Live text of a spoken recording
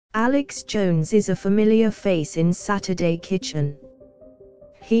Alex Jones is a familiar face in Saturday Kitchen.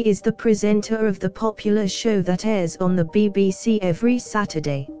 He is the presenter of the popular show that airs on the BBC every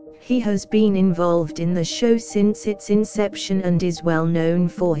Saturday. He has been involved in the show since its inception and is well known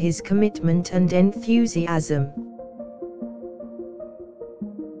for his commitment and enthusiasm.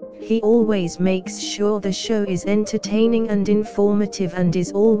 He always makes sure the show is entertaining and informative and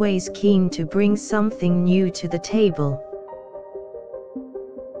is always keen to bring something new to the table.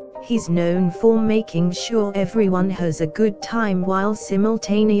 He's known for making sure everyone has a good time while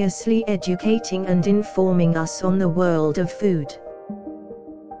simultaneously educating and informing us on the world of food.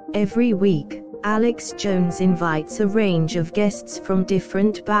 Every week, Alex Jones invites a range of guests from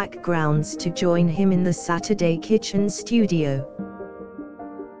different backgrounds to join him in the Saturday Kitchen studio.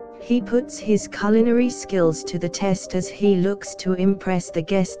 He puts his culinary skills to the test as he looks to impress the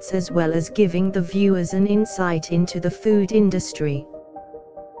guests as well as giving the viewers an insight into the food industry.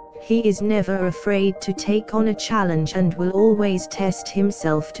 He is never afraid to take on a challenge and will always test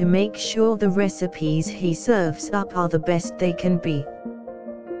himself to make sure the recipes he serves up are the best they can be.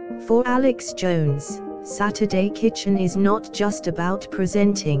 For Alex Jones, Saturday Kitchen is not just about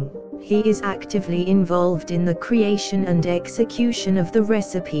presenting. He is actively involved in the creation and execution of the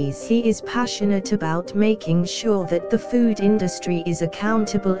recipes. He is passionate about making sure that the food industry is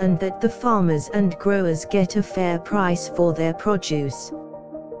accountable and that the farmers and growers get a fair price for their produce.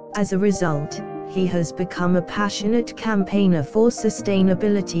 As a result, he has become a passionate campaigner for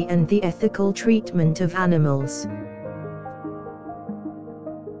sustainability and the ethical treatment of animals.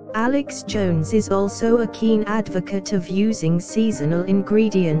 Alex Jones is also a keen advocate of using seasonal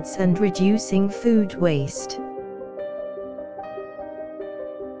ingredients and reducing food waste.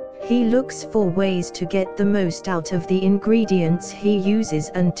 He looks for ways to get the most out of the ingredients he uses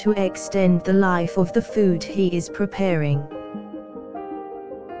and to extend the life of the food he is preparing.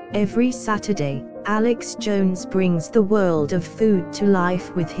 Every Saturday, Alex Jones brings the world of food to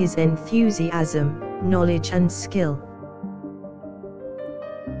life with his enthusiasm, knowledge and skill.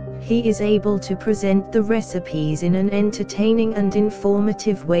 He is able to present the recipes in an entertaining and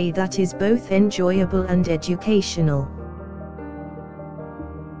informative way that is both enjoyable and educational.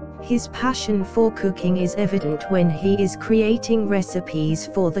 His passion for cooking is evident when he is creating recipes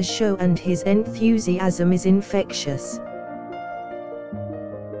for the show, and his enthusiasm is infectious.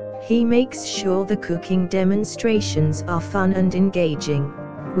 He makes sure the cooking demonstrations are fun and engaging,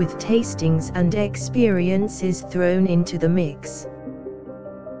 with tastings and experiences thrown into the mix.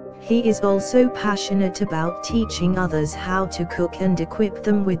 He is also passionate about teaching others how to cook and equip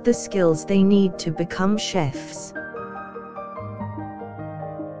them with the skills they need to become chefs.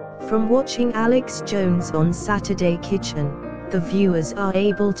 From watching Alex Jones on Saturday Kitchen, the viewers are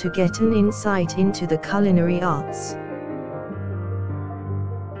able to get an insight into the culinary arts.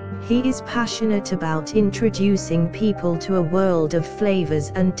 He is passionate about introducing people to a world of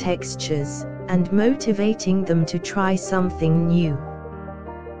flavors and textures, and motivating them to try something new.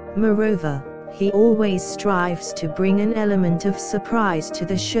 Moreover, he always strives to bring an element of surprise to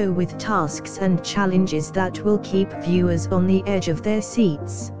the show with tasks and challenges that will keep viewers on the edge of their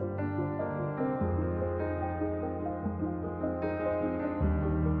seats.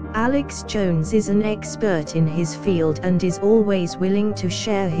 Alex Jones is an expert in his field and is always willing to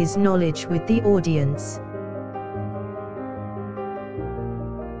share his knowledge with the audience.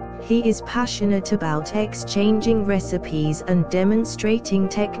 He is passionate about exchanging recipes and demonstrating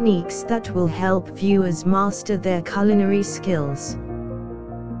techniques that will help viewers master their culinary skills.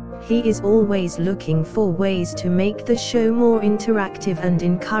 He is always looking for ways to make the show more interactive and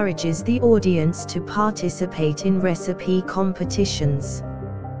encourages the audience to participate in recipe competitions.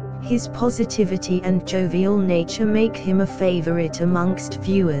 His positivity and jovial nature make him a favorite amongst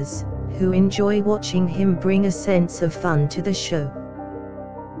viewers, who enjoy watching him bring a sense of fun to the show.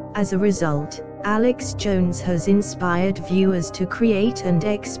 As a result, Alex Jones has inspired viewers to create and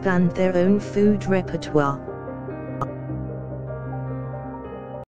expand their own food repertoire.